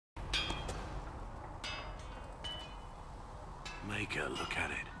Maker, look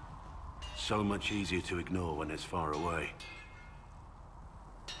at it. So much easier to ignore when it's far away.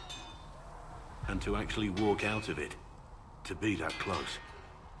 And to actually walk out of it, to be that close.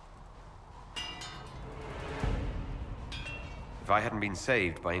 If I hadn't been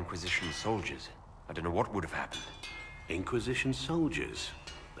saved by Inquisition soldiers, I don't know what would have happened. Inquisition soldiers?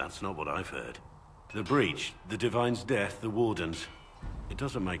 That's not what I've heard. The Breach, the Divine's death, the Wardens. It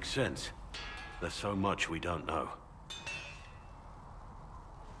doesn't make sense. There's so much we don't know.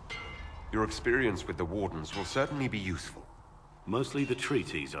 Your experience with the Wardens will certainly be useful. Mostly the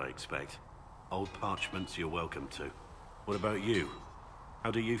treaties, I expect. Old parchments you're welcome to. What about you?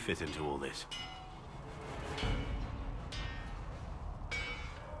 How do you fit into all this?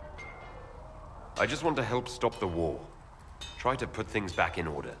 I just want to help stop the war. Try to put things back in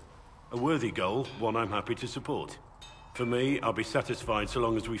order. A worthy goal, one I'm happy to support. For me, I'll be satisfied so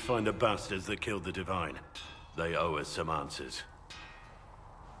long as we find the bastards that killed the Divine. They owe us some answers.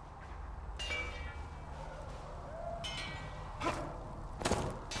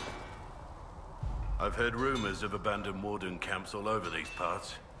 I've heard rumors of abandoned Warden camps all over these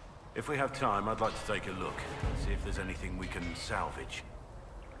parts. If we have time, I'd like to take a look, see if there's anything we can salvage.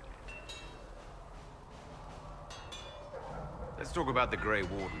 Let's talk about the Grey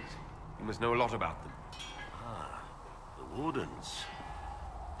Wardens. You must know a lot about them. Ah, the Wardens.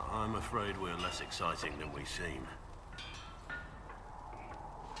 I'm afraid we're less exciting than we seem.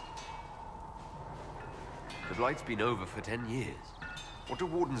 The Blight's been over for 10 years. What do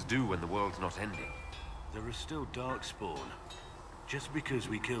Wardens do when the world's not ending? There is still Darkspawn. Just because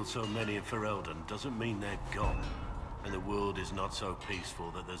we killed so many in Ferelden doesn't mean they're gone. And the world is not so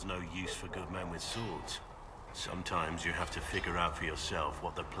peaceful that there's no use for good men with swords. Sometimes you have to figure out for yourself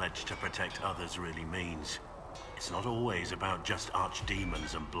what the pledge to protect others really means. It's not always about just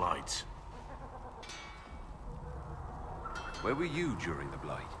archdemons and blights. Where were you during the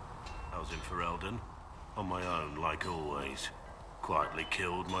Blight? I was in Ferelden, on my own like always. Quietly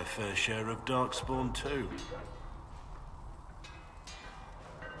killed my fair share of Darkspawn too.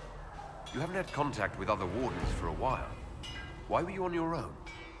 You haven't had contact with other Wardens for a while. Why were you on your own?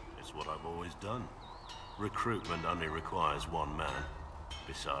 It's what I've always done. Recruitment only requires one man.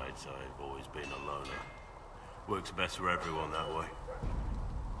 Besides, I've always been a loner. Works best for everyone that way.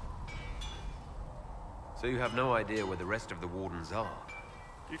 So you have no idea where the rest of the Wardens are?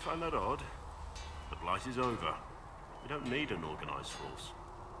 Do you find that odd? The Blight is over. We don't need an organized force.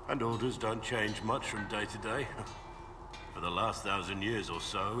 And orders don't change much from day to day. For the last 1,000 years or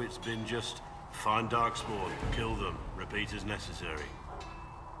so, it's been just find Darkspawn, kill them, repeat as necessary.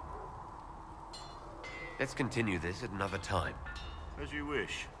 Let's continue this at another time. As you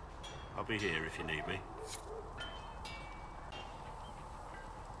wish. I'll be here if you need me.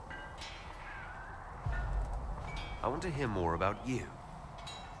 I want to hear more about you.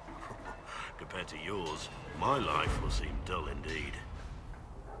 Compared to yours, my life will seem dull indeed.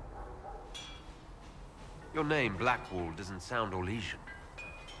 Your name, Blackwall, doesn't sound Orlesian.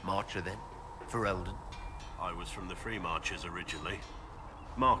 Marcher, then? Ferelden? I was from the Free Marchers originally.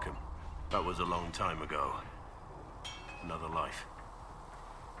 Markham. That was a long time ago. Another life.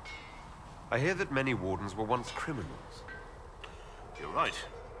 I hear that many Wardens were once criminals. You're right.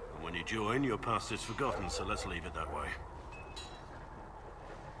 And when you join, your past is forgotten, so let's leave it that way.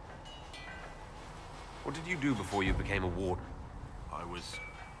 What did you do before you became a Warden? I was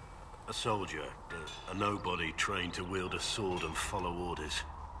a soldier, a nobody trained to wield a sword and follow orders.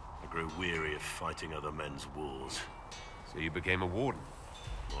 I grew weary of fighting other men's wars. So you became a Warden?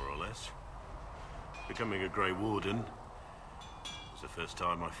 More or less. Becoming a Grey Warden was the first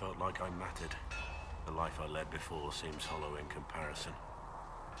time I felt like I mattered. The life I led before seems hollow in comparison.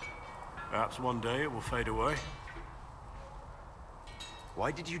 Perhaps one day it will fade away.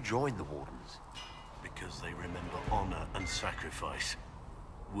 Why did you join the Wardens? Because they remember honor and sacrifice.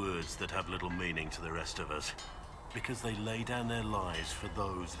 Words that have little meaning to the rest of us. Because they lay down their lives for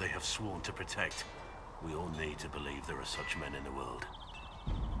those they have sworn to protect. We all need to believe there are such men in the world.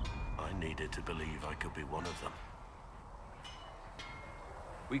 I needed to believe I could be one of them.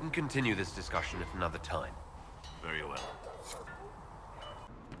 We can continue this discussion at another time. Very well.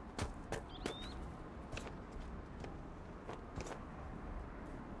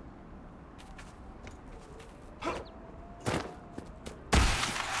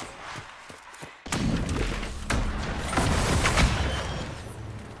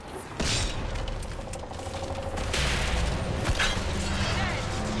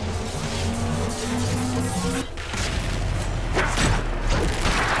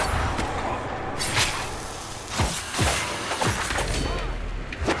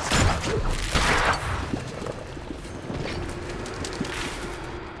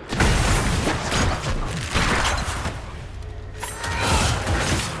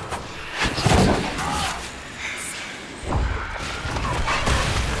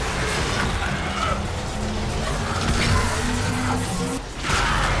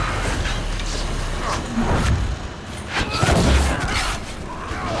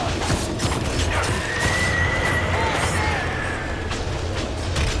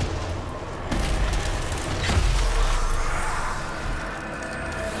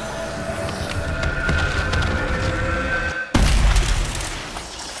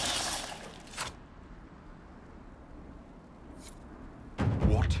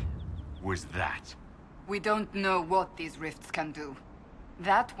 What was that? We don't know what these rifts can do.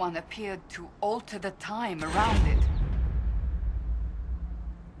 That one appeared to alter the time around it.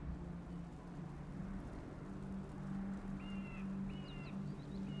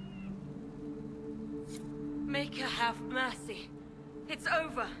 Maker have mercy. It's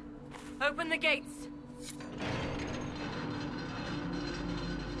over. Open the gates.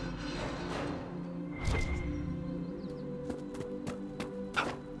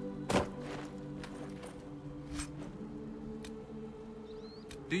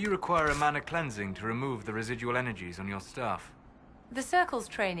 Do you require a mana cleansing to remove the residual energies on your staff? The Circle's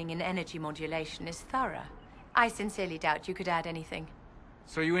training in energy modulation is thorough. I sincerely doubt you could add anything.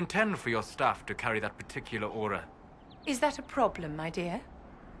 So you intend for your staff to carry that particular aura? Is that a problem, my dear?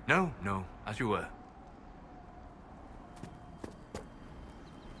 No, no, as you were.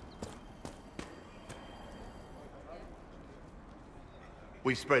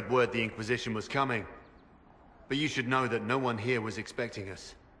 We spread word the Inquisition was coming. But you should know that no one here was expecting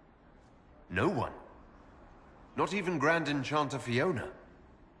us. No one? Not even Grand Enchanter Fiona?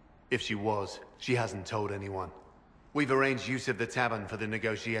 If she was, she hasn't told anyone. We've arranged use of the tavern for the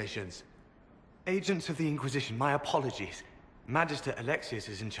negotiations. Agents of the Inquisition, my apologies. Magister Alexius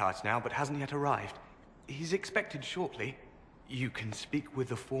is in charge now, but hasn't yet arrived. He's expected shortly. You can speak with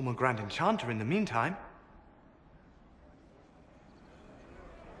the former Grand Enchanter in the meantime.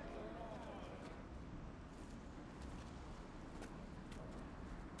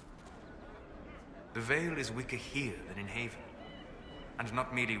 The Veil is weaker here than in Haven. And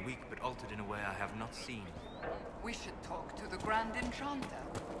not merely weak, but altered in a way I have not seen. We should talk to the Grand Enchanter.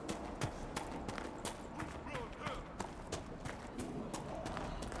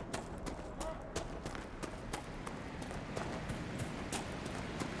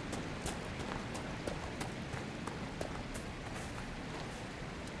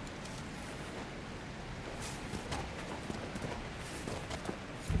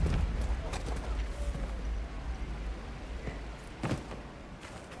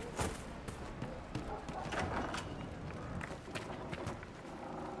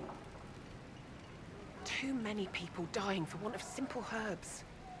 Too many people dying for want of simple herbs.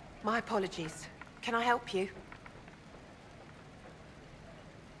 My apologies. Can I help you?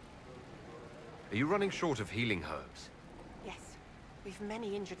 Are you running short of healing herbs? Yes. We've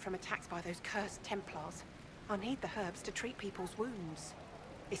many injured from attacks by those cursed Templars. I need the herbs to treat people's wounds.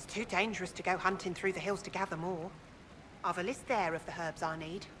 It's too dangerous to go hunting through the hills to gather more. I've a list there of the herbs I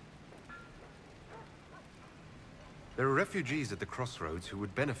need. There are refugees at the crossroads who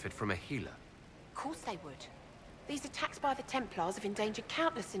would benefit from a healer. Of course they would. These attacks by the Templars have endangered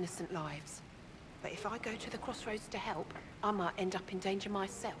countless innocent lives. But if I go to the crossroads to help, I might end up in danger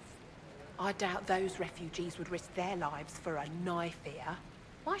myself. I doubt those refugees would risk their lives for a knife here.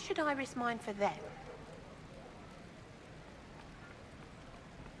 Why should I risk mine for them?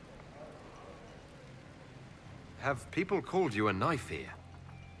 Have people called you a knife ear?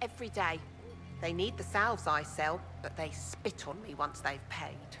 Every day. They need the salves I sell, but they spit on me once they've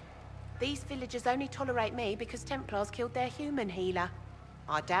paid. These villagers only tolerate me because Templars killed their human healer.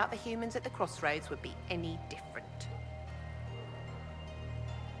 I doubt the humans at the crossroads would be any different.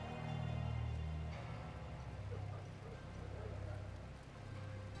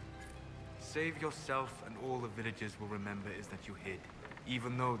 Save yourself and all the villagers will remember is that you hid,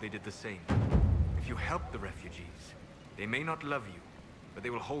 even though they did the same. If you help the refugees, they may not love you, but they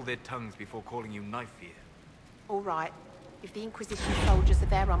will hold their tongues before calling you knife ear. All right. If the Inquisition soldiers are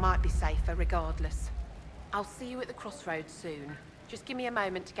there, I might be safer regardless. I'll see you at the crossroads soon. Just give me a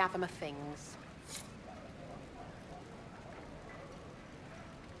moment to gather my things.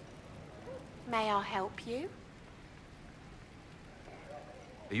 May I help you?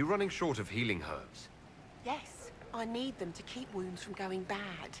 Are you running short of healing herbs? Yes, I need them to keep wounds from going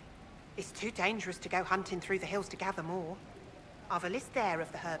bad. It's too dangerous to go hunting through the hills to gather more. I've a list there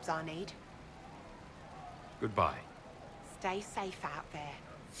of the herbs I need. Goodbye. Stay safe out there.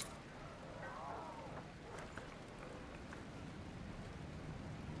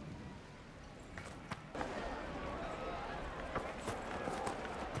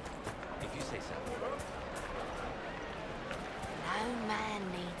 If you say so. No man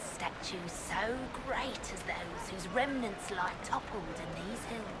needs statues so great as those whose remnants lie toppled in these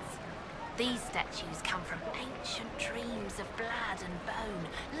hills. These statues come from ancient dreams of blood and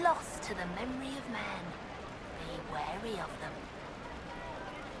bone, lost to the memory of man. Be wary of them.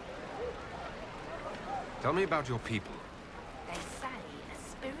 Tell me about your people. They say a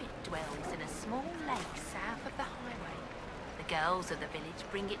spirit dwells in a small lake south of the highway. The girls of the village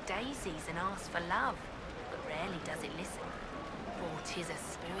bring it daisies and ask for love, but rarely does it listen. For 'tis a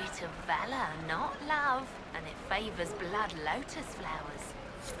spirit of valor, not love, and it favors blood lotus flowers.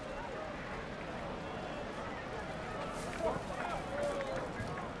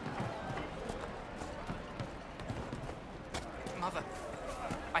 Mother,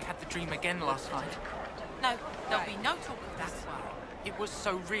 I had the dream again last night. No, there'll be no talk of that. It was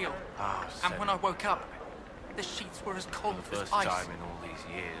so real. Ah, And when I woke up, the sheets were as cold as First ice. time in all these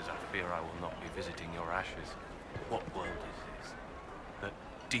years, I fear I will not be visiting your ashes. What world is this? That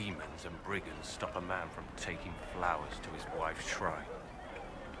demons and brigands stop a man from taking flowers to his wife's shrine.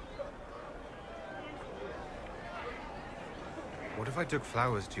 What if I took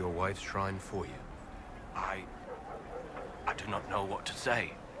flowers to your wife's shrine for you? I do not know what to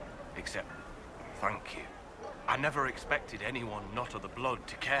say, except thank you. I never expected anyone not of the blood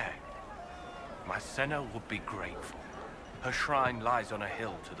to care. My Senna would be grateful. Her shrine lies on a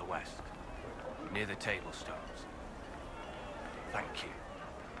hill to the west, near the table stones. Thank you.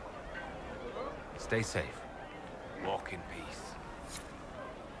 Stay safe. Walk in peace.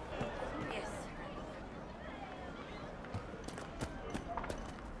 Yes.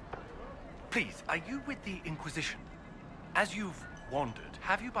 Please, are you with the Inquisition? As you've wandered,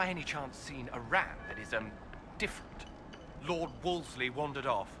 have you by any chance seen a ram that is, different? Lord Wolseley wandered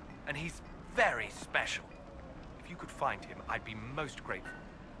off, and he's very special. If you could find him, I'd be most grateful.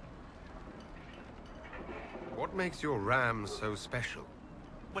 What makes your ram so special?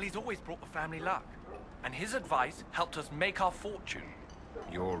 Well, he's always brought the family luck, and his advice helped us make our fortune.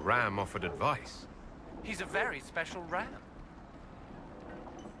 Your ram offered advice. He's a very special ram.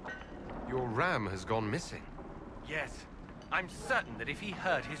 Your ram has gone missing. Yes. I'm certain that if he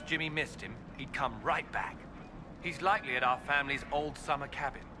heard his Jimmy missed him, he'd come right back. He's likely at our family's old summer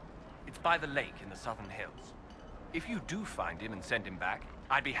cabin. It's by the lake in the southern hills. If you do find him and send him back,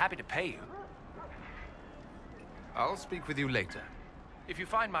 I'd be happy to pay you. I'll speak with you later. If you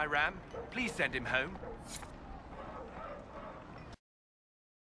find my ram, please send him home.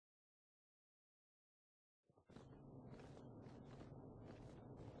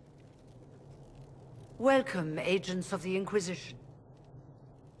 Welcome, agents of the Inquisition.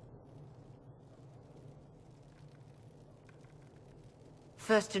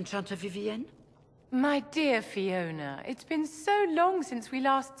 First Enchanter Vivienne? My dear Fiona, it's been so long since we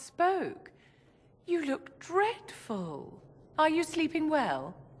last spoke. You look dreadful. Are you sleeping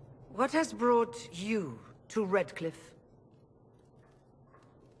well? What has brought you to Redcliffe?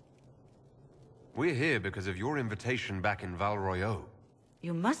 We're here because of your invitation back in Val Royeaux.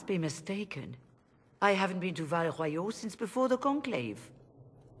 You must be mistaken. I haven't been to Val Royeaux since before the Conclave.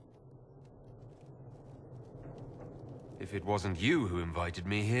 If it wasn't you who invited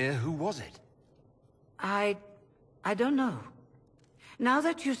me here, who was it? I don't know. Now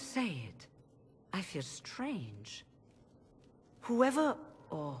that you say it, I feel strange. Whoever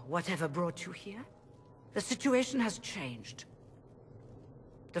or whatever brought you here, the situation has changed.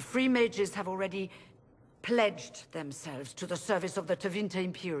 The Free Mages have already pledged themselves to the service of the Tevinter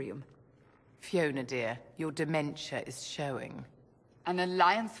Imperium. Fiona, dear, your dementia is showing. An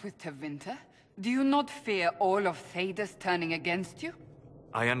alliance with Tevinter? Do you not fear all of Thedas turning against you?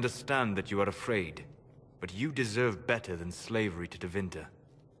 I understand that you are afraid, but you deserve better than slavery to Tevinter.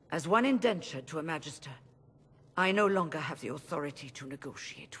 As one indentured to a Magister, I no longer have the authority to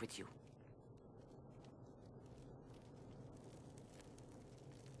negotiate with you.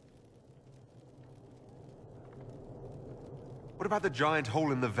 What about the giant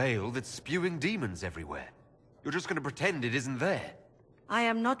hole in the veil that's spewing demons everywhere? You're just gonna pretend it isn't there? I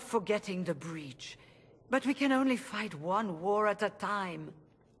am not forgetting the breach, but we can only fight one war at a time.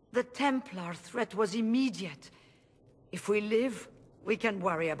 The Templar threat was immediate. If we live, we can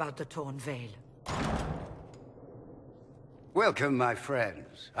worry about the torn veil. Welcome, my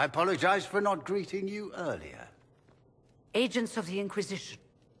friends. I apologize for not greeting you earlier. Agents of the Inquisition,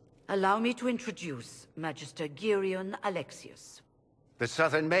 allow me to introduce Magister Girion Alexius. The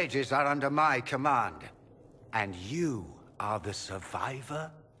Southern Mages are under my command. And you are the survivor,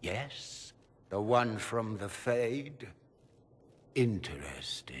 yes? The one from the Fade?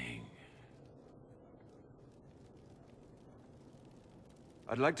 Interesting.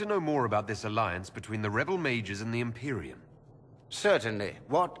 I'd like to know more about this alliance between the rebel mages and the Imperium. Certainly.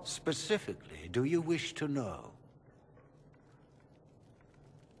 What specifically do you wish to know?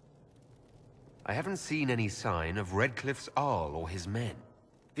 I haven't seen any sign of Redcliffe's Arl or his men.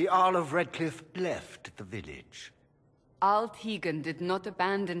 The Arl of Redcliffe left the village. Arl Tegan did not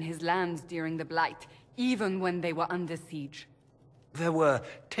abandon his lands during the Blight, even when they were under siege. There were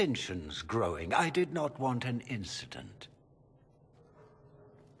tensions growing. I did not want an incident.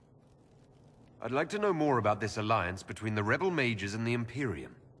 I'd like to know more about this alliance between the rebel mages and the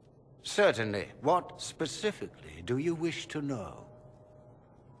Imperium. Certainly. What specifically do you wish to know?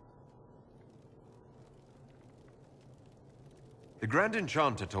 The Grand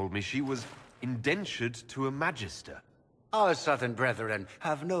Enchanter told me she was indentured to a Magister. Our southern brethren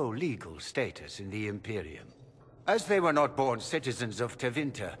have no legal status in the Imperium. As they were not born citizens of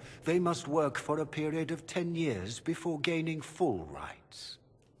Tevinter, they must work for a period of 10 years before gaining full rights.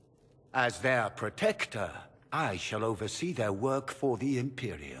 As their protector, I shall oversee their work for the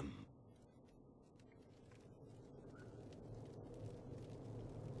Imperium.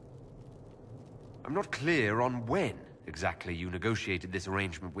 I'm not clear on when exactly you negotiated this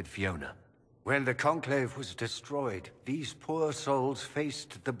arrangement with Fiona. When the Conclave was destroyed, these poor souls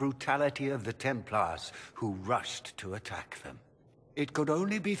faced the brutality of the Templars, who rushed to attack them. It could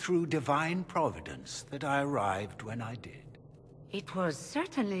only be through divine providence that I arrived when I did. It was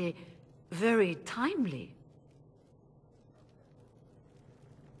certainly very timely.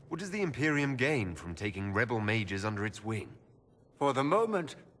 What does the Imperium gain from taking rebel mages under its wing? For the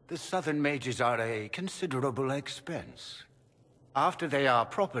moment, the Southern mages are a considerable expense. After they are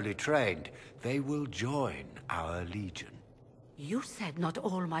properly trained, they will join our legion. You said not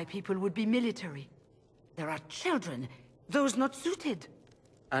all my people would be military. There are children, those not suited.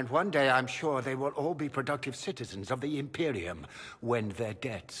 And one day I'm sure they will all be productive citizens of the Imperium when their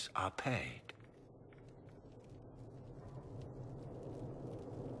debts are paid.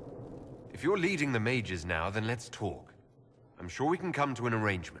 If you're leading the mages now, then let's talk. I'm sure we can come to an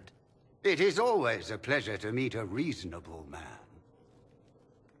arrangement. It is always a pleasure to meet a reasonable man.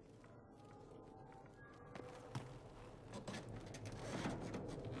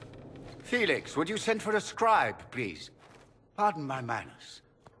 Felix, would you send for a scribe, please? Pardon my manners.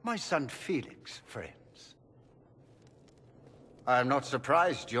 My son Felix, friends. I'm not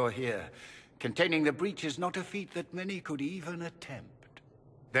surprised you're here. Containing the breach is not a feat that many could even attempt.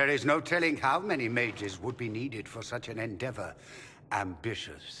 There is no telling how many mages would be needed for such an endeavor.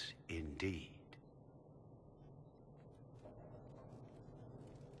 Ambitious, indeed.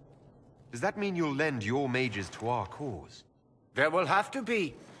 Does that mean you'll lend your mages to our cause? There will have to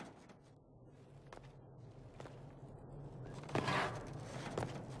be.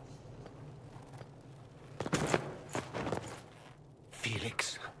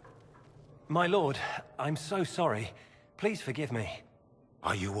 Felix. My lord, I'm so sorry. Please forgive me.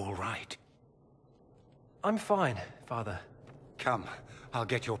 Are you all right? I'm fine, Father. Come, I'll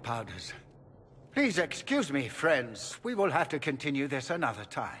get your powders. Please excuse me, friends. We will have to continue this another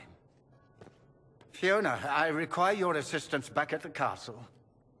time. Fiona, I require your assistance back at the castle.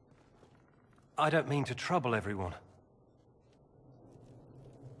 I don't mean to trouble everyone.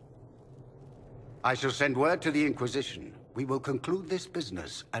 I shall send word to the Inquisition. We will conclude this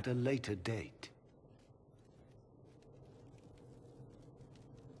business at a later date.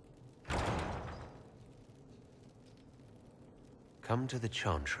 Come to the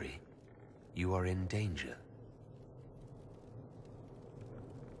Chantry. You are in danger.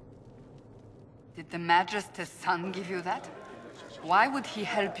 Did the Magister's son give you that? Why would he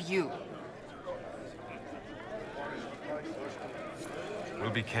help you? We'll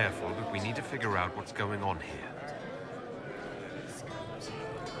be careful, but we need to figure out what's going on here.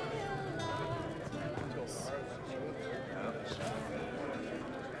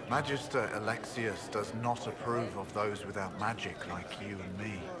 Magister Alexius does not approve of those without magic like you and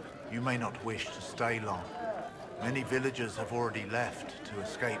me. You may not wish to stay long. Many villagers have already left to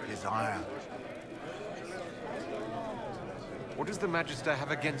escape his ire. What does the Magister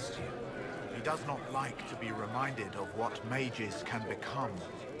have against you? He does not like to be reminded of what mages can become.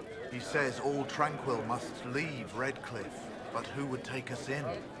 He says all Tranquil must leave Redcliffe, but who would take us in?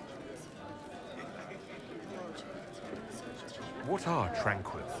 What are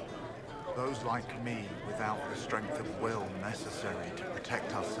Tranquil? Those like me without the strength of will necessary to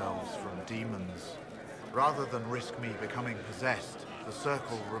protect ourselves from demons. Rather than risk me becoming possessed, the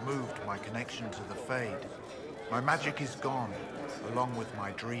Circle removed my connection to the Fade. My magic is gone, along with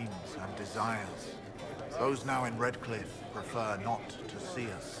my dreams and desires. Those now in Redcliffe prefer not to see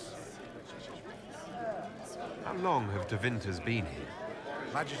us. How long have Tevinters been here?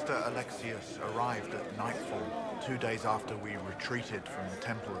 Magister Alexius arrived at nightfall, 2 days after we retreated from the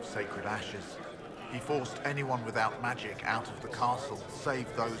Temple of Sacred Ashes. He forced anyone without magic out of the castle,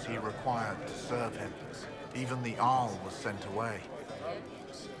 save those he required to serve him. Even the Arl was sent away.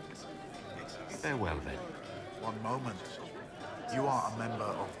 Farewell, then. One moment. You are a member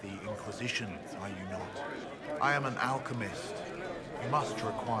of the Inquisition, are you not? I am an alchemist. You must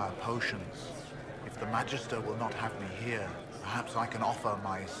require potions. If the Magister will not have me here, perhaps I can offer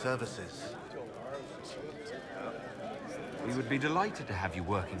my services. We would be delighted to have you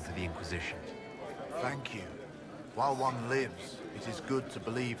working for the Inquisition. Thank you. While one lives, it is good to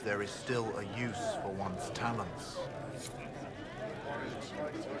believe there is still a use for one's talents.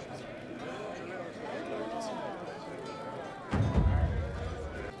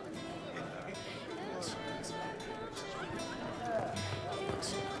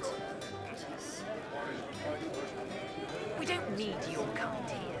 We don't need your kind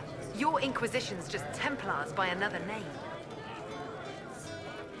here. Your Inquisition's just Templars by another name.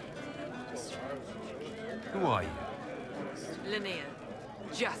 Who are you? Linnea.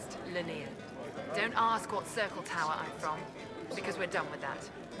 Just Linnea. Don't ask what Circle Tower I'm from, because we're done with that.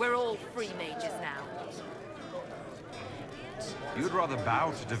 We're all free mages now. You'd rather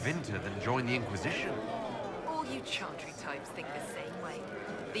bow to Tevinter than join the Inquisition? All you Chantry types think the same way.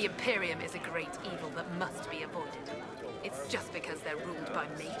 The Imperium is a great evil that must be avoided. It's just because they're ruled by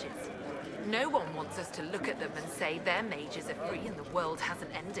mages. No one wants us to look at them and say their mages are free and the world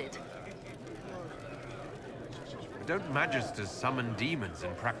hasn't ended. Don't Magisters summon demons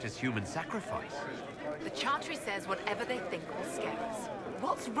and practice human sacrifice? The Chantry says whatever they think will scare us.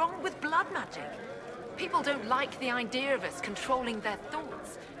 What's wrong with blood magic? People don't like the idea of us controlling their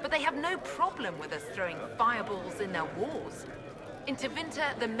thoughts, but they have no problem with us throwing fireballs in their wars. In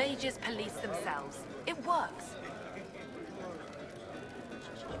Tevinter, the mages police themselves. It works.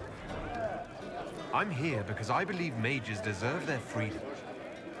 I'm here because I believe mages deserve their freedom.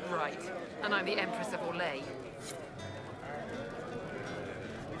 Right. And I'm the Empress of Orlais.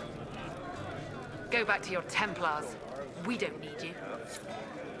 Go back to your Templars. We don't need you.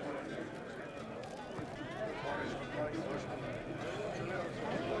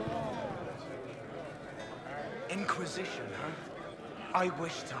 Inquisition, huh? I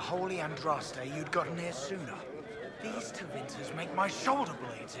wish to Holy Andraste you'd gotten here sooner. These Tevinters make my shoulder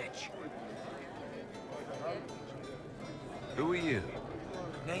blades itch. Who are you?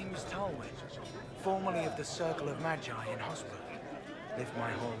 Name's Talwyn, formerly of the Circle of Magi in Hospital. Lived my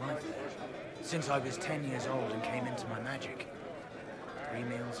whole life there, since I was 10 years old and came into my magic. 3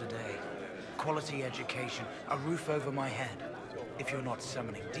 meals a day, quality education, a roof over my head. If you're not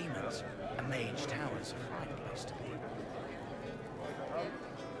summoning demons, a mage tower's a fine place to be.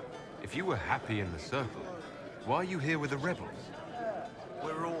 If you were happy in the Circle, why are you here with the rebels?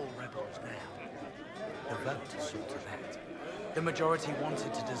 We're all rebels now. The vote is sort of that. The majority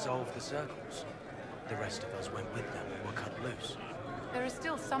wanted to dissolve the circles. The rest of us went with them and were cut loose. There are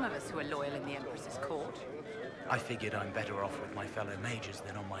still some of us who are loyal in the Empress's court. I figured I'm better off with my fellow mages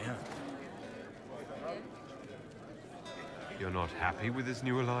than on my own. You're not happy with this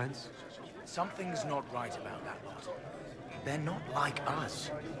new alliance? Something's not right about that lot. They're not like us.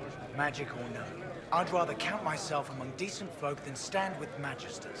 Magic or no, I'd rather count myself among decent folk than stand with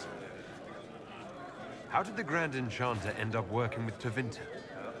Magisters. How did the Grand Enchanter end up working with Tevinter?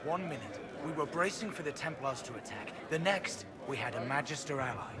 1 minute, we were bracing for the Templars to attack. The next, we had a Magister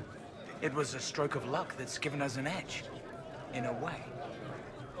ally. It was a stroke of luck that's given us an edge. In a way.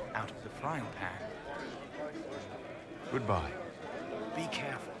 Out of the frying pan. Goodbye. Be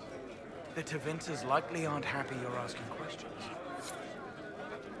careful. The Tevinters likely aren't happy you're asking questions.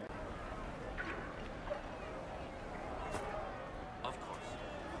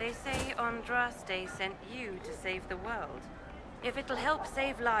 They say Andraste sent you to save the world. If it'll help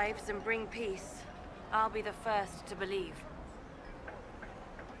save lives and bring peace, I'll be the first to believe.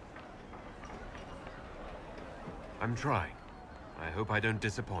 I'm trying. I hope I don't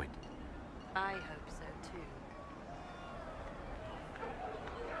disappoint. I hope so too.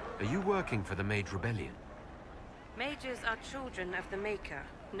 Are you working for the Mage Rebellion? Mages are children of the Maker,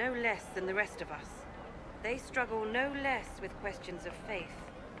 no less than the rest of us. They struggle no less with questions of faith.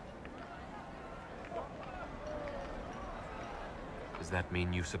 Does that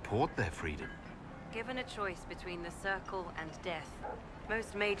mean you support their freedom? Given a choice between the Circle and death,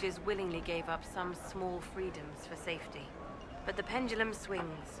 most mages willingly gave up some small freedoms for safety. But the pendulum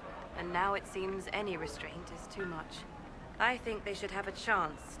swings, and now it seems any restraint is too much. I think they should have a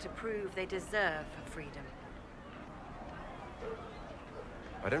chance to prove they deserve freedom.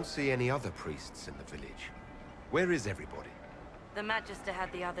 I don't see any other priests in the village. Where is everybody? The Magister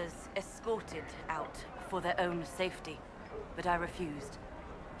had the others escorted out for their own safety, but I refused.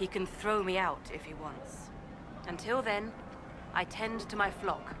 He can throw me out if he wants. Until then, I tend to my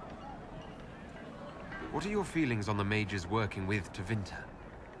flock. What are your feelings on the mages working with Tevinter?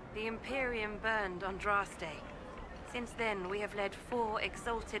 The Imperium burned Andraste. Since then, we have led 4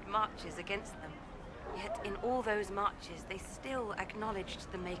 exalted marches against them. Yet in all those marches, they still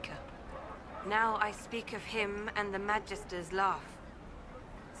acknowledged the Maker. Now I speak of him and the Magisters laugh.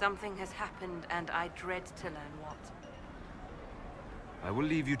 Something has happened, and I dread to learn what. I will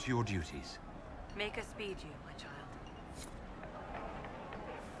leave you to your duties. Make us speed you, my child.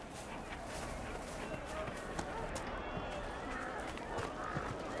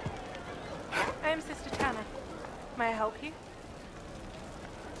 I am Sister Tanner. May I help you?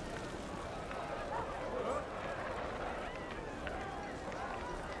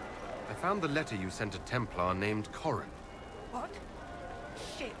 I found the letter you sent a Templar named Corrin. What?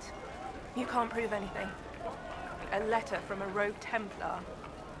 Shit. You can't prove anything. A letter from a rogue Templar.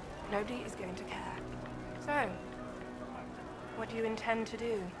 Nobody is going to care. So, what do you intend to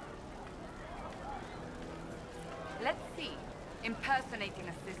do? Let's see. Impersonating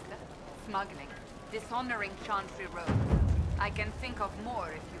a sister, smuggling, dishonoring Chantry Road. I can think of more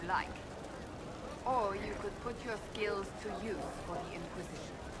if you like. Or you could put your skills to use for the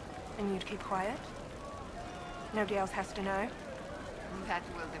Inquisition. And you'd keep quiet? Nobody else has to know? That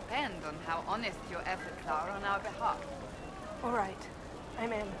will depend on how honest your efforts are on our behalf. All right.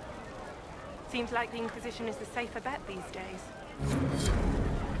 I'm in. Seems like the Inquisition is the safer bet these days.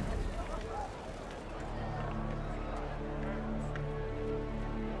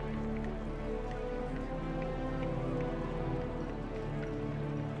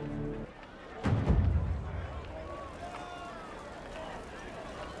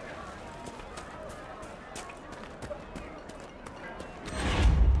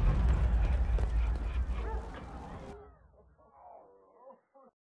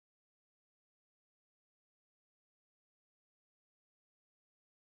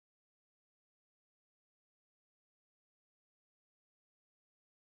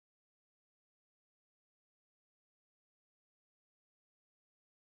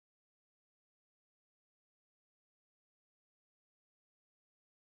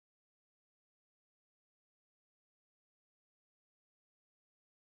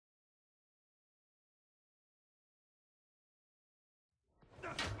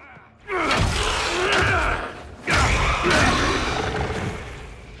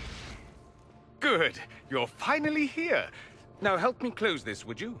 Good. You're finally here. Now help me close this,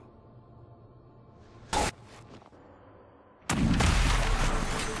 would you?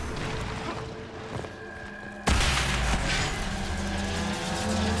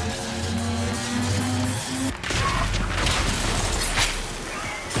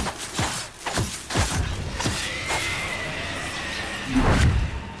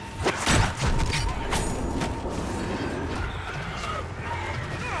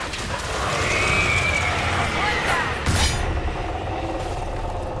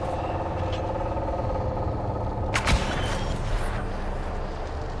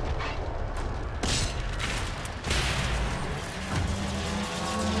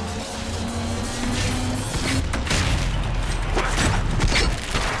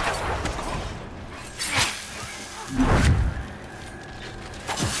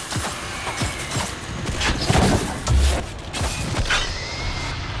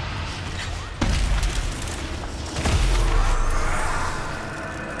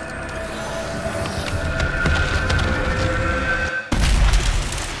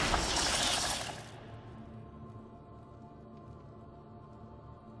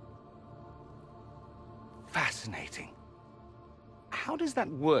 Fascinating. How does that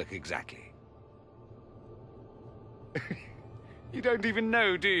work exactly? You don't even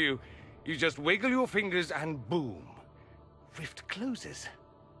know, do you? You just wiggle your fingers and boom. Rift closes.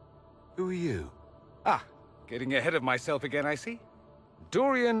 Who are you? Ah, getting ahead of myself again, I see.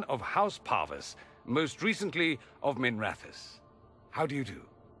 Dorian of House Parvus, most recently of Minrathous. How do you do?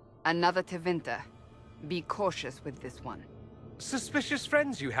 Another Tevinter. Be cautious with this one. Suspicious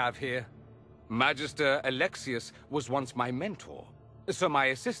friends you have here. Magister Alexius was once my mentor, so my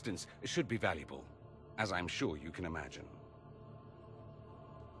assistance should be valuable, as I'm sure you can imagine.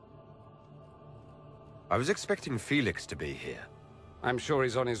 I was expecting Felix to be here. I'm sure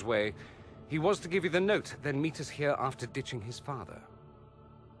he's on his way. He was to give you the note, then meet us here after ditching his father.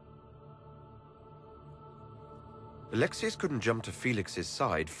 Alexius couldn't jump to Felix's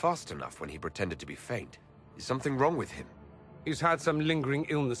side fast enough when he pretended to be faint. Is something wrong with him? He's had some lingering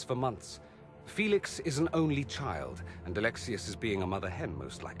illness for months. Felix is an only child, and Alexius is being a mother hen,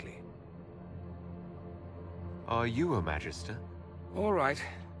 most likely. Are you a Magister? All right,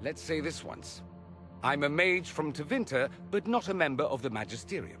 let's say this once. I'm a mage from Tevinter, but not a member of the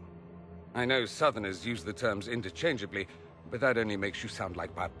Magisterium. I know Southerners use the terms interchangeably, but that only makes you sound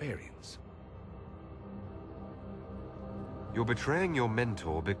like barbarians. You're betraying your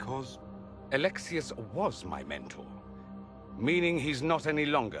mentor because... Alexius was my mentor. Meaning he's not any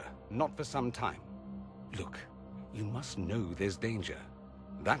longer, not for some time. Look, you must know there's danger.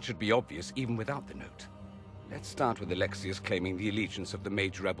 That should be obvious even without the note. Let's start with Alexius claiming the allegiance of the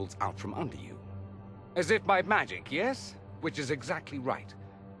mage rebels out from under you. As if by magic, yes? Which is exactly right.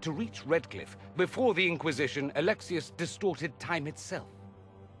 To reach Redcliffe, before the Inquisition, Alexius distorted time itself.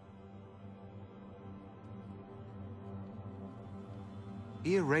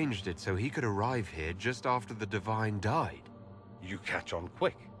 He arranged it so he could arrive here just after the Divine died. You catch on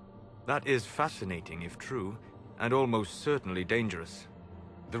quick. That is fascinating if true, and almost certainly dangerous.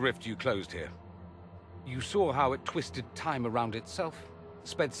 The rift you closed here. You saw how it twisted time around itself,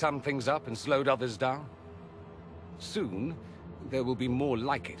 sped some things up and slowed others down. Soon, there will be more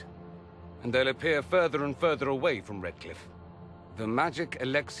like it, and they'll appear further and further away from Redcliffe. The magic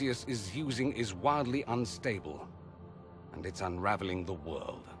Alexius is using is wildly unstable, and it's unraveling the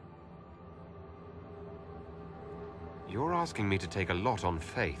world. You're asking me to take a lot on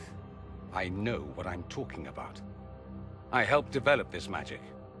faith. I know what I'm talking about. I helped develop this magic.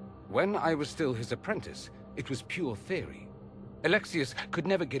 When I was still his apprentice, it was pure theory. Alexius could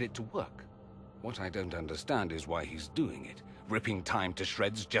never get it to work. What I don't understand is why he's doing it, ripping time to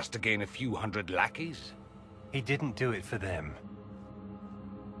shreds just to gain a few hundred lackeys. He didn't do it for them.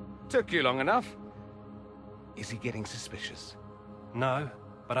 Took you long enough. Is he getting suspicious? No,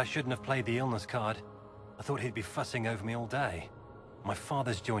 but I shouldn't have played the illness card. I thought he'd be fussing over me all day. My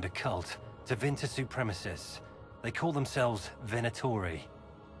father's joined a cult, Tevinter supremacists. They call themselves Venatori.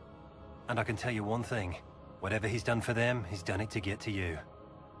 And I can tell you one thing. Whatever he's done for them, he's done it to get to you.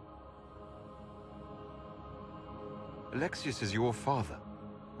 Alexius is your father.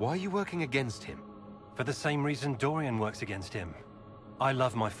 Why are you working against him? For the same reason Dorian works against him. I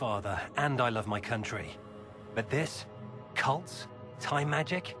love my father, and I love my country. But this? Cults? Time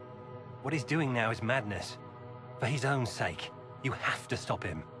magic? What he's doing now is madness. For his own sake, you have to stop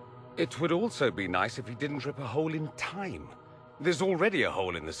him. It would also be nice if he didn't rip a hole in time. There's already a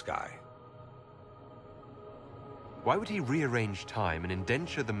hole in the sky. Why would he rearrange time and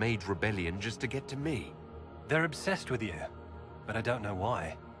indenture the Mage Rebellion just to get to me? They're obsessed with you, but I don't know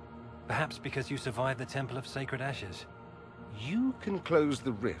why. Perhaps because you survived the Temple of Sacred Ashes. You can close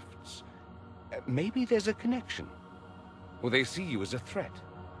the rifts. Maybe there's a connection. Or they see you as a threat.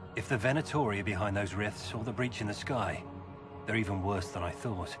 If the Venatori are behind those rifts or the breach in the sky, they're even worse than I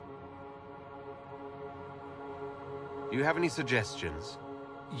thought. Do you have any suggestions?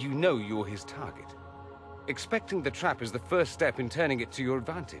 You know you're his target. Expecting the trap is the first step in turning it to your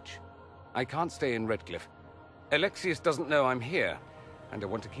advantage. I can't stay in Redcliffe. Alexius doesn't know I'm here, and I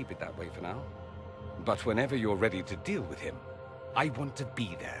want to keep it that way for now. But whenever you're ready to deal with him, I want to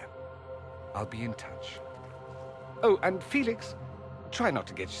be there. I'll be in touch. Oh, and Felix, try not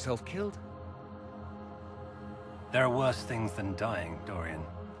to get yourself killed. There are worse things than dying, Dorian.